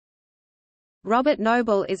Robert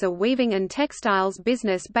Noble is a weaving and textiles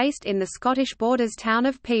business based in the Scottish Borders town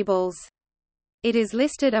of Peebles. It is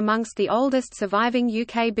listed amongst the oldest surviving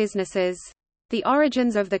UK businesses. The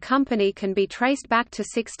origins of the company can be traced back to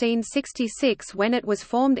 1666 when it was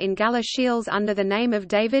formed in Galashiels under the name of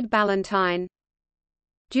David Ballantyne.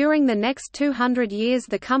 During the next 200 years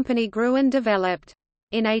the company grew and developed.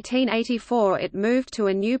 In 1884 it moved to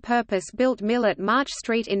a new purpose-built mill at March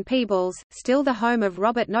Street in Peebles, still the home of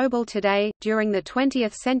Robert Noble today. During the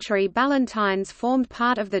 20th century Ballantynes formed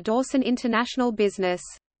part of the Dawson International business.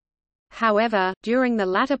 However, during the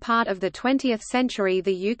latter part of the 20th century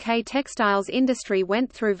the UK textiles industry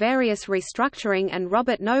went through various restructuring and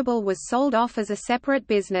Robert Noble was sold off as a separate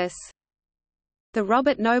business. The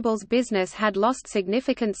Robert Noble's business had lost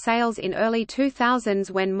significant sales in early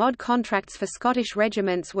 2000s when mod contracts for Scottish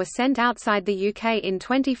regiments were sent outside the UK in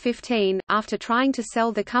 2015. After trying to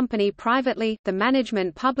sell the company privately, the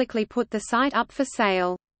management publicly put the site up for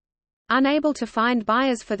sale. Unable to find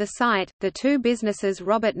buyers for the site, the two businesses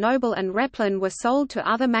Robert Noble and Replin were sold to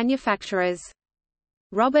other manufacturers.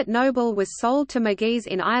 Robert Noble was sold to McGee's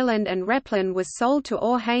in Ireland and Replin was sold to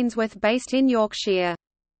Orr Hainsworth based in Yorkshire.